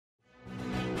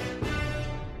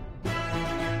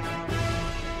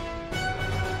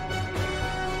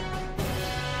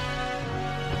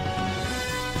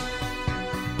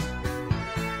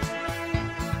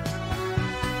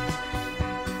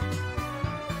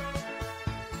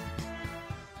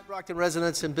Brockton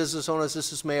residents and business owners,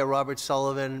 this is Mayor Robert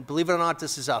Sullivan. Believe it or not,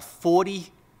 this is our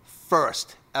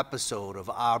 41st episode of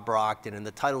Our Brockton, and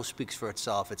the title speaks for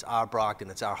itself. It's Our Brockton,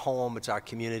 it's our home, it's our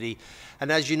community.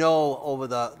 And as you know, over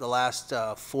the last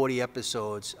 40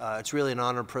 episodes, it's really an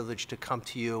honor and privilege to come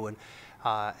to you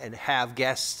and have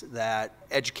guests that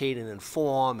educate and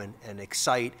inform and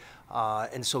excite.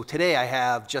 And so today I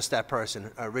have just that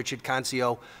person, Richard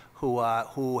Cancio,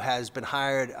 who has been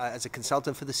hired as a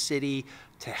consultant for the city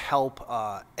to help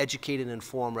educate and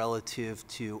inform relative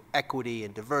to equity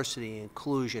and diversity and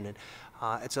inclusion. And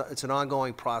it's an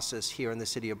ongoing process here in the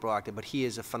city of Brockton, but he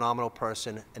is a phenomenal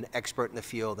person, an expert in the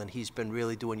field, and he's been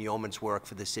really doing yeoman's work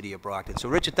for the city of Brockton. So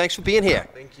Richard, thanks for being here.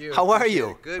 Thank you. How are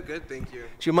you? Good, good, thank you.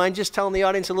 Do you mind just telling the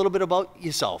audience a little bit about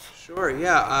yourself? Sure,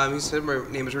 yeah. He said my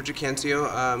name is Richard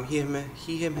Cancio.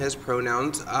 He, him, his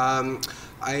pronouns.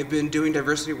 I've been doing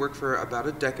diversity work for about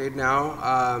a decade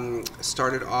now.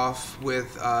 Started off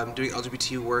with doing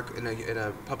LGBT work in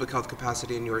a public health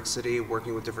capacity in New York City,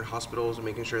 working with different hospitals and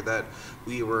making sure that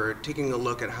we were taking a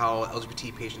look at how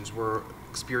LGBT patients were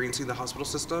experiencing the hospital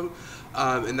system.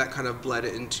 And that kind of bled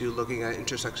into looking at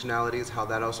intersectionalities, how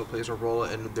that also plays a role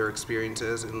in their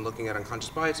experiences, and looking at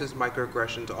unconscious biases,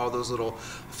 microaggressions, all those little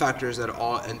factors that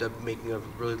all end up making a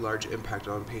really large impact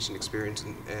on patient experience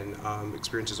and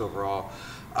experiences overall.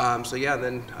 So yeah,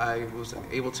 then I was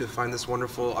able to find this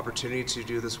wonderful opportunity to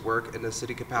do this work in a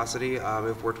city capacity.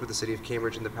 I've worked with the city of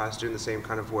Cambridge in the past doing the same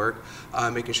kind of work,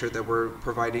 making sure that we're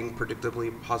providing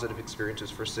predictably positive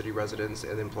experiences for city residents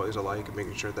and employees alike, and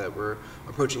making sure that we're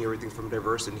approaching everything from a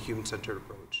diverse and human-centered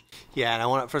approach. Yeah, and I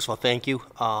want to, first of all, thank you,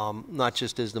 not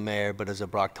just as the mayor, but as a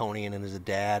Brocktonian and as a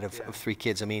dad of 3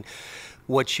 kids. I mean,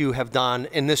 what you have done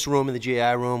in this room, in the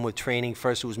GI room, with training.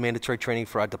 First, it was mandatory training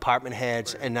for our department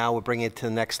heads, and now we're bringing it to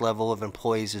the next level of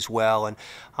employees as well. And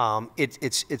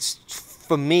it's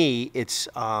for me, it's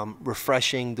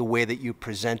refreshing the way that you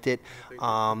present it.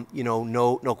 You know,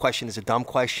 no question is a dumb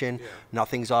question. Yeah.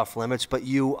 Nothing's off limits, but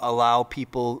you allow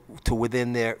people to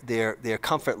within their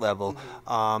comfort level.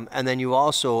 And then you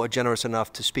also are generous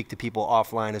enough to speak to people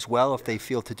offline as well if they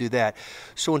feel to do that.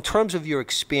 So in terms of your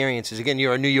experiences, again,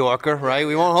 you're a New Yorker, right?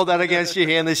 We won't hold that against you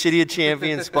here in the City of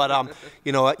Champions, but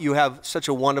you know, you have such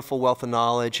a wonderful wealth of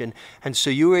knowledge, and so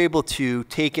you were able to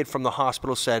take it from the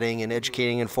hospital setting and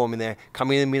educating and informing there,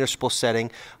 coming in the municipal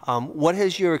setting. What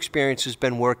has your experiences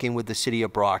been working with the City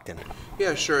of Brockton?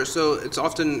 Yeah, sure. So it's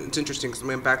interesting because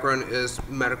my background is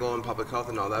medical and public health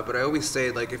and all that, but I always say,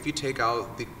 like, if you take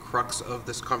out the crux of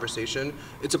this conversation,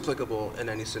 it's applicable in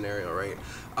any scenario, right?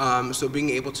 So being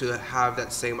able to have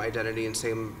that same identity and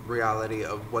same reality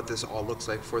of what this all looks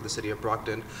like for the City of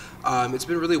Brockton, it's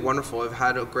been really wonderful. I've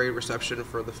had a great reception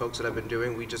for the folks that I've been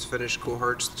doing. We just finished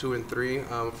cohorts 2 and 3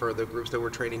 for the groups that we're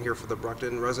training here for the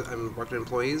Brockton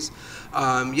employees.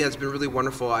 Yeah, it's been really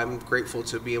wonderful. I'm grateful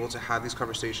to be able to have these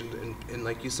conversations and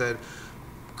like you said,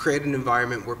 create an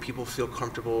environment where people feel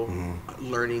comfortable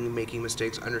learning, making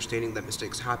mistakes, understanding that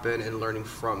mistakes happen, and learning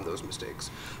from those mistakes.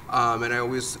 And I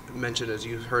always mention, as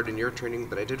you heard in your training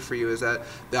that I did for you, is that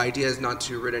the idea is not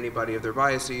to rid anybody of their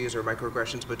biases or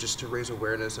microaggressions, but just to raise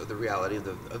awareness of the reality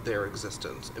of their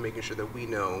existence and making sure that we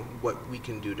know what we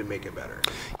can do to make it better.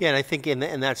 Yeah, and I think, and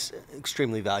that's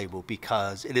extremely valuable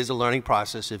because it is a learning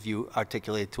process if you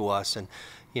articulate it to us. And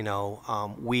you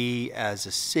know, we as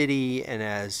a city and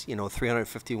as, you know,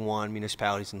 351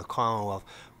 municipalities in the Commonwealth,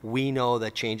 we know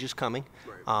that change is coming.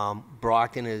 Right.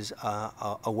 Brockton is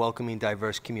a welcoming,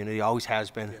 diverse community, always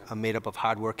has been, made up of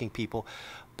hardworking people.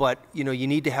 But, you know, you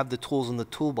need to have the tools in the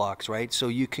toolbox, right? So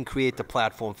you can create the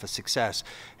platform for success.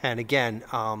 And again,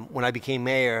 when I became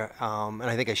mayor, and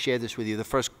I think I shared this with you, the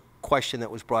first question that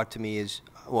was brought to me is,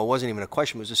 well, it wasn't even a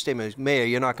question, it was a statement. It was, Mayor,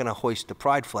 you're not going to hoist the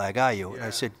pride flag, are you? Yeah. And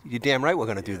I said, you're damn right we're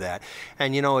going to do that.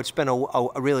 And, you know, it's been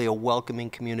really a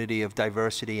welcoming community of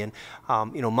diversity. And,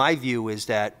 you know, my view is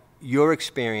that your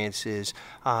experiences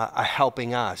are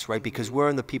helping us, right? Because we're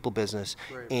in the people business,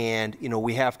 and, you know,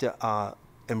 we have to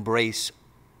embrace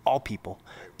all people.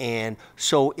 And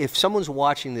so if someone's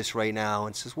watching this right now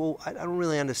and says, well, I don't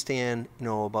really understand, you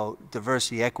know, about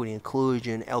diversity, equity,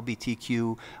 inclusion,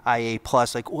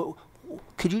 LGBTQIA+, like,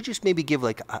 could you just maybe give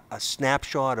like a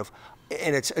snapshot of,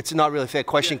 and it's not really a fair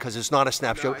question because it's not a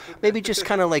snapshot, maybe just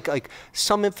kind of like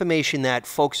some information that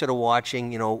folks that are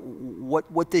watching, you know,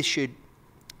 what they should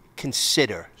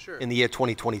consider in the year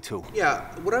 2022.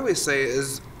 Yeah, what I always say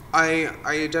is, I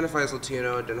identify as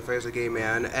Latino, identify as a gay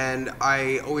man, and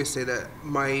I always say that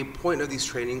my point of these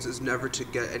trainings is never to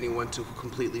get anyone to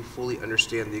completely, fully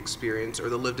understand the experience or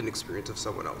the lived-in experience of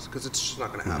someone else, because it's just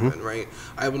not going to happen, right?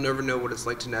 I will never know what it's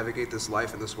like to navigate this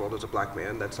life in this world as a black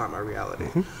man. That's not my reality.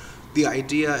 The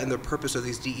idea and the purpose of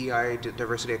these DEI,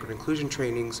 diversity, equity, inclusion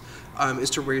trainings, is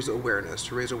to raise awareness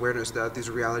that these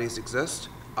realities exist.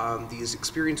 These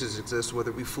experiences exist,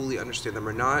 whether we fully understand them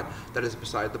or not. That is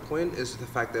beside the point. Is the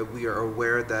fact that we are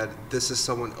aware that this is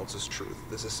someone else's truth.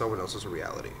 This is someone else's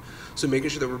reality. So making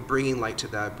sure that we're bringing light to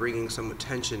that, bringing some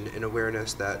attention and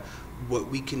awareness that what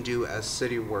we can do as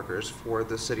city workers for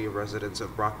the city of residents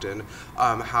of Brockton,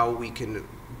 how we can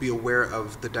be aware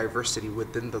of the diversity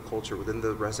within the culture, within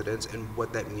the residents, and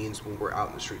what that means when we're out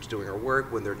in the streets doing our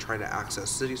work, when they're trying to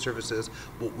access city services,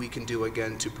 what we can do,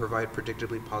 again, to provide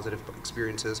predictably positive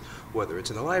experiences, whether it's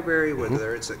in the library,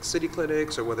 whether it's at city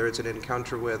clinics, or whether it's an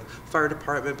encounter with fire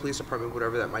department, police department,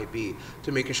 whatever that might be,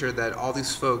 to making sure that all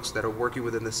these folks that are working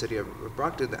within the city of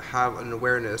Brockton that have an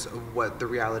awareness of what the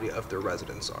reality of their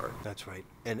residents are. That's right.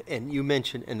 And you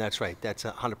mentioned, and that's right, that's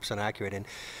 100% accurate. And,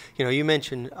 you know, you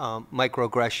mentioned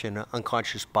microaggression,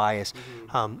 unconscious bias.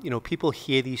 You know, people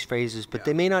hear these phrases, but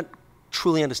they may not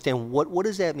truly understand what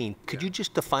does that mean. Could you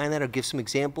just define that or give some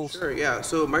examples? Sure, yeah.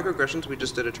 So microaggressions, we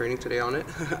just did a training today on it.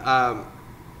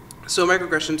 So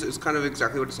microaggressions is kind of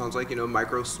exactly what it sounds like, you know,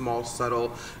 micro, small,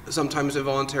 subtle, sometimes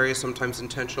involuntary, sometimes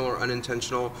intentional or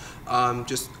unintentional,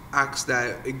 just acts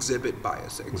that exhibit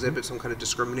bias, exhibit some kind of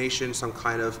discrimination, some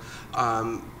kind of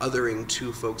othering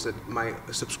to folks that might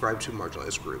subscribe to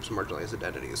marginalized groups, marginalized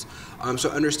identities.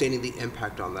 So understanding the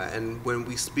impact on that. And when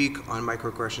we speak on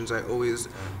microaggressions, I always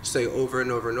say over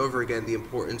and over and over again the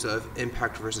importance of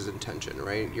impact versus intention,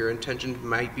 right? Your intention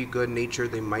might be good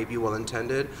natured, they might be well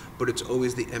intended, but it's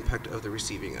always the impact of the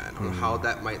receiving end, on how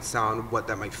that might sound, what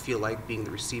that might feel like being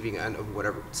the receiving end of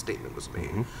whatever statement was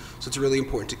made. So it's really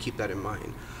important to keep that in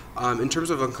mind. In terms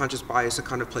of unconscious bias, it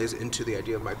kind of plays into the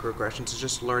idea of microaggressions. It's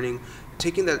just learning,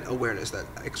 taking that awareness, that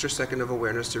extra second of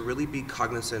awareness to really be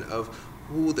cognizant of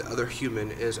who the other human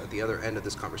is at the other end of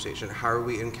this conversation. How are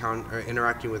we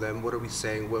interacting with them? What are we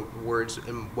saying? What words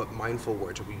and what mindful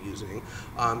words are we using?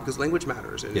 Because language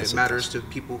matters, and it matters to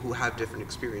people who have different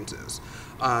experiences.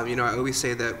 You know, I always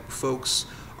say that folks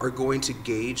are going to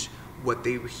gauge what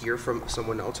they hear from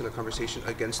someone else in a conversation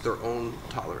against their own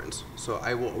tolerance. So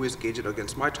I will always gauge it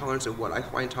against my tolerance and what I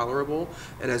find tolerable.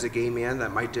 And as a gay man,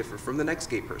 that might differ from the next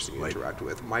gay person you interact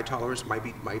with. My tolerance might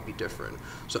be different.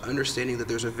 So understanding that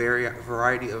there's a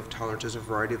variety of tolerances, a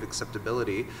variety of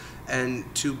acceptability, and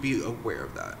to be aware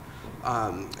of that.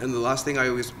 And the last thing I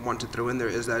always want to throw in there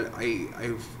is that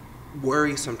I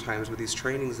worry sometimes with these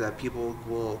trainings that people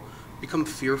will become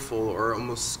fearful or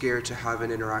almost scared to have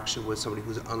an interaction with somebody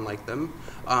who's unlike them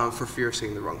for fear of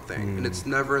saying the wrong thing. And it's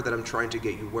never that I'm trying to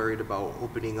get you worried about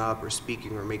opening up or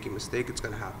speaking or making a mistake. It's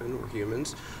going to happen. We're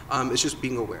humans. It's just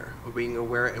being aware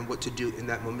and what to do in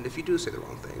that moment if you do say the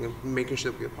wrong thing, and making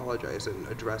sure that we apologize and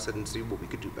address it and see what we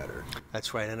could do better.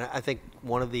 That's right. And I think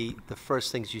one of the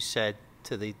first things you said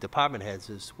to the department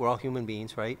heads is we're all human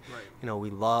beings, right? You know,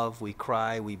 we love, we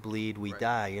cry, we bleed, we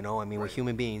die, you know, I mean, we're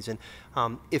human beings. And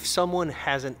if someone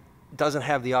doesn't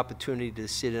have the opportunity to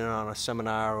sit in on a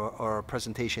seminar or a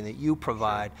presentation that you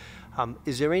provide,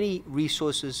 is there any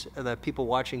resources that people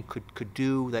watching could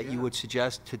do that you would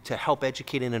suggest to help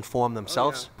educate and inform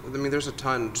themselves? I mean, there's a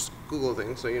ton. Just Google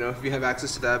things, so you know if you have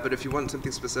access to that. But if you want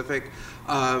something specific,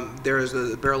 there is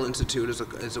the Barrel Institute is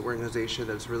an organization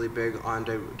that's really big on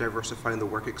diversifying the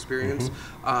work experience.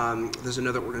 There's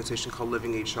another organization called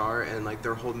Living HR, and like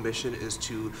their whole mission is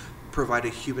to provide a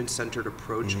human-centered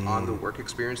approach on the work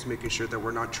experience, making sure that we're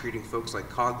not treating folks like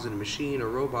cogs in a machine or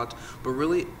robots, but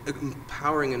really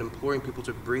empowering and imploring people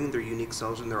to bring their unique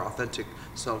selves and their authentic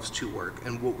selves to work,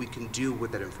 and what we can do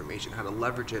with that information, how to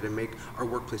leverage it and make our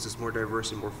workplaces more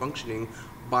diverse and more functioning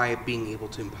by being able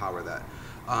to empower that.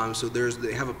 So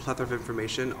they have a plethora of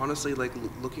information. Honestly, like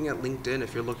looking at LinkedIn,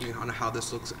 if you're looking on how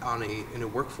this looks in a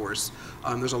workforce,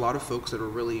 there's a lot of folks that are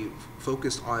really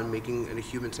focused on making a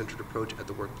human-centered approach at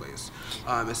the workplace,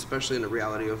 especially in the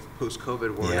reality of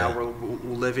post-COVID, where now we're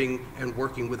living and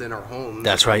working within our homes.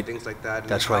 That's right. Things like that.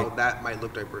 That's and how right. that might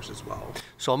look diverse as well.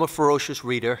 So I'm a ferocious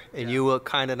reader, and you were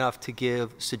kind enough to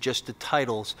give suggested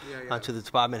titles to the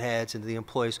department heads and to the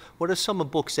employees. What are some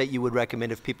of books that you would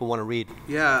recommend if people want to read?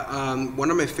 Yeah, one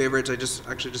of my favorites, I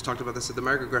actually just talked about this at the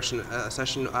microaggression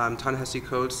session, Ta-Nehisi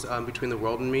Coates' Between the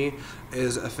World and Me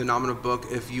is a phenomenal book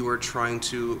if you are trying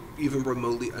to even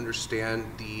remotely understand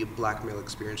the black male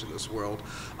experience in this world.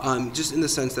 Just in the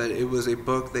sense that it was a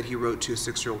book that he wrote to a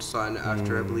 6-year-old son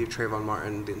after, I believe,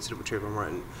 the incident with Trayvon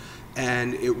Martin.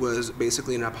 and it was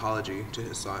basically an apology to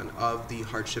his son of the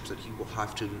hardships that he will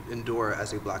have to endure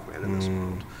as a black man in this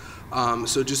world.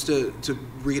 So just to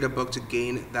read a book to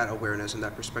gain that awareness and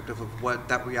that perspective of what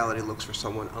that reality looks for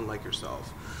someone unlike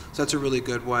yourself. So that's a really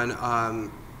good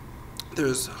one.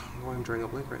 There's, I'm drawing a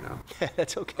blank right now. Yeah,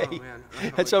 that's okay. Oh,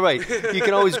 man. That's all right. You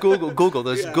can always Google.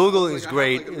 There's Yeah, Googling like, is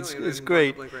great. It's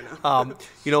great. Right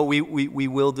you know, we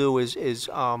will do is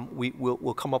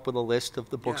we'll come up with a list of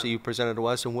the books that you presented to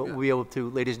us, and we'll be able to,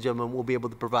 ladies and gentlemen, we'll be able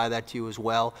to provide that to you as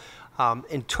well.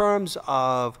 In terms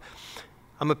of,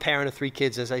 I'm a parent of 3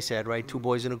 kids, as I said, right? 2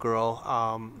 boys and a girl.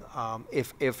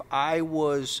 If I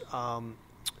was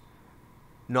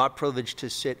not privileged to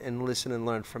sit and listen and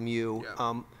learn from you,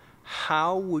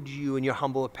 how would you, in your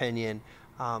humble opinion,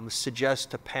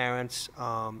 suggest to parents,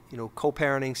 you know,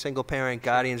 co-parenting, single parent,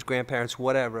 guardians, grandparents,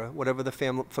 whatever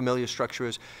the familiar structure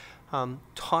is,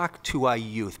 talk to our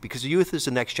youth, because the youth is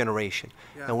the next generation,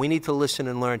 and we need to listen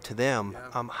and learn to them.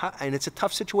 And it's a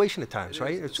tough situation at times,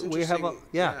 right? We have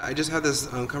I just had this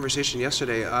conversation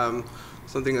yesterday.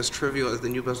 Something as trivial as the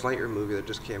new Buzz Lightyear movie that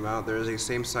just came out. There's a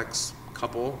same-sex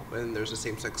couple, and there's a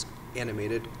same-sex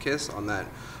animated kiss on that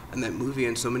movie,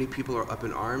 and so many people are up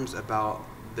in arms about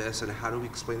this, and how do we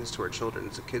explain this to our children?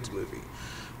 It's a kids movie.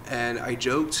 And I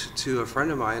joked to a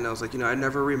friend of mine, I was like, you know, I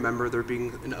never remember there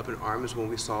being an up in arms when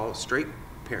we saw straight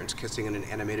parents kissing in an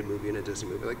animated movie, in a Disney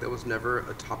movie. Like, that was never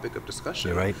a topic of discussion.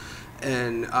 You're right.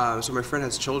 And so my friend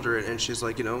has children, and she's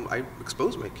like, you know, I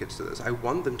expose my kids to this. I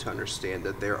want them to understand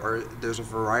that there's a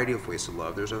variety of ways to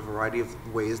love. There's a variety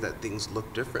of ways that things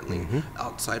look differently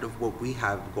outside of what we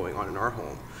have going on in our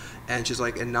home. And she's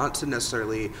like, and not to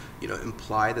necessarily, you know,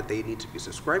 imply that they need to be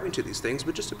subscribing to these things,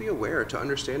 but just to be aware, to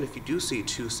understand if you do see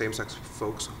 2 same-sex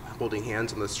folks holding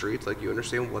hands on the streets, like, you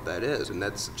understand what that is, and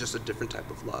that's just a different type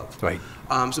of love. Right.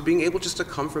 So being able just to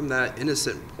come from that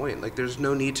innocent point, like, there's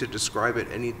no need to describe it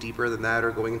any deeper than that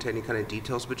or going into any kind of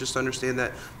details, but just understand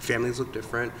that families look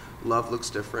different, love looks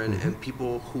different, and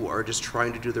people who are just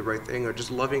trying to do the right thing are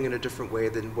just loving in a different way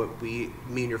than what me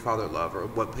and your father love, or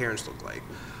what parents look like.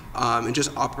 And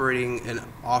just operating and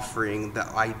offering the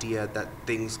idea that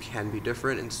things can be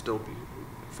different and still be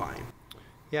fine.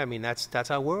 Yeah, I mean,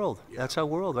 that's our world. That's our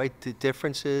world, right? The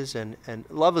differences, and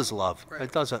love is love. Right.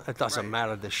 It doesn't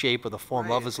matter the shape or the form.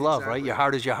 Right, Love is love, right? Your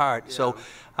heart is your heart. So,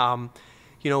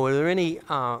 you know, are there any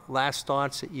last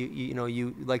thoughts that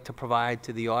you'd like to provide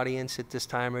to the audience at this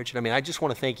time, Richard? I mean, I just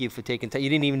want to thank you for taking time. You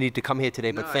didn't even need to come here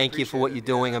today, but thank you for what you're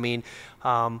doing. I mean,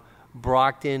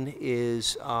 Brockton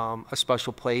is a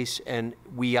special place, and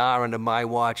we are, under my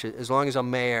watch, as long as I'm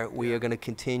mayor, we are going to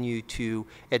continue to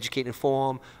educate and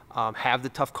inform, have the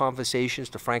tough conversations,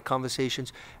 the frank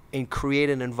conversations, and create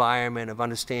an environment of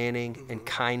understanding and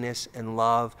kindness and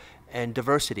love and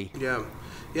diversity.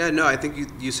 Yeah, no, I think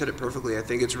you said it perfectly. I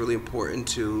think it's really important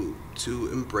to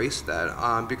embrace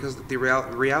that, because the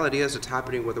reality is it's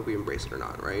happening whether we embrace it or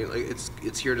not, right? Like,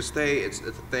 it's here to stay. It's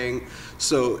a thing.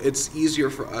 So it's easier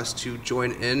for us to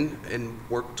join in and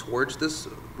work towards this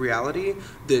reality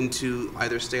than to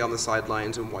either stay on the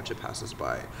sidelines and watch it pass us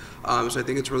by. So I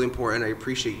think it's really important. I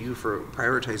appreciate you for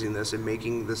prioritizing this and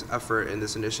making this effort and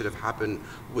this initiative happen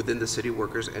within the city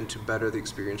workers and to better the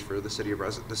experience for the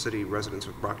city residents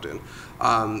of Brockton.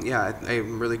 Yeah,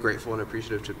 I'm really grateful and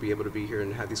appreciative to be able to be here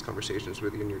and have these conversations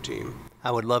with you and your team.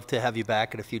 I would love to have you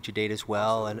back at a future date as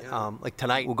well. And like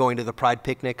tonight, we're going to the Pride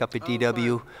Picnic up at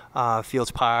DW Fields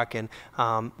Park, and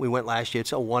we went last year.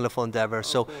 It's a wonderful endeavor.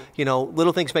 So, you know,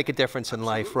 little things make a difference in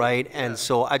life, right? And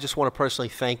so I just want to personally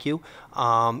thank you.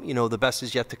 You know, the best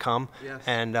is yet to come,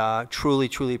 and truly,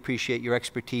 truly appreciate your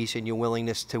expertise and your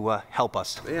willingness to help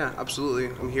us. Yeah,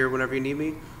 absolutely. I'm here whenever you need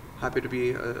me. Happy to be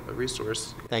a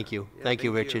resource. Thank you. Thank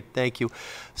you, Richard. Thank you.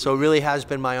 So it really has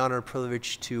been my honor and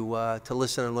privilege to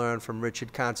listen and learn from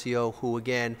Richard Cancio, who,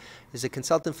 again, is a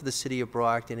consultant for the city of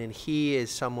Brockton, and he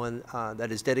is someone that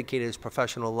has dedicated his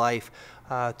professional life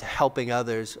to helping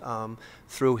others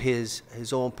through his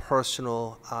own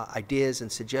personal ideas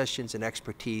and suggestions and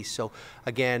expertise. So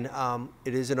again,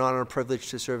 it is an honor and privilege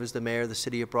to serve as the mayor of the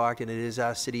city of Brockton. It is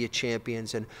our city of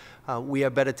champions, and we are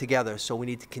better together. So we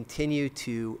need to continue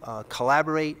to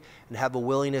collaborate and have a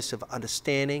willingness of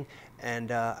understanding.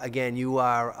 And again, you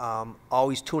are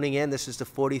always tuning in. This is the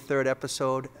 43rd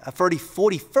episode,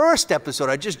 41st episode.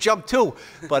 I just jumped 2.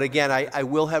 But again, I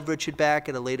will have Richard back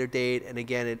at a later date. And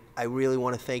again, I really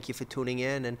want to thank you for tuning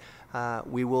in. And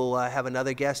we will have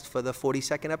another guest for the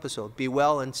 42nd episode. Be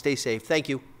well and stay safe. Thank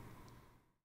you.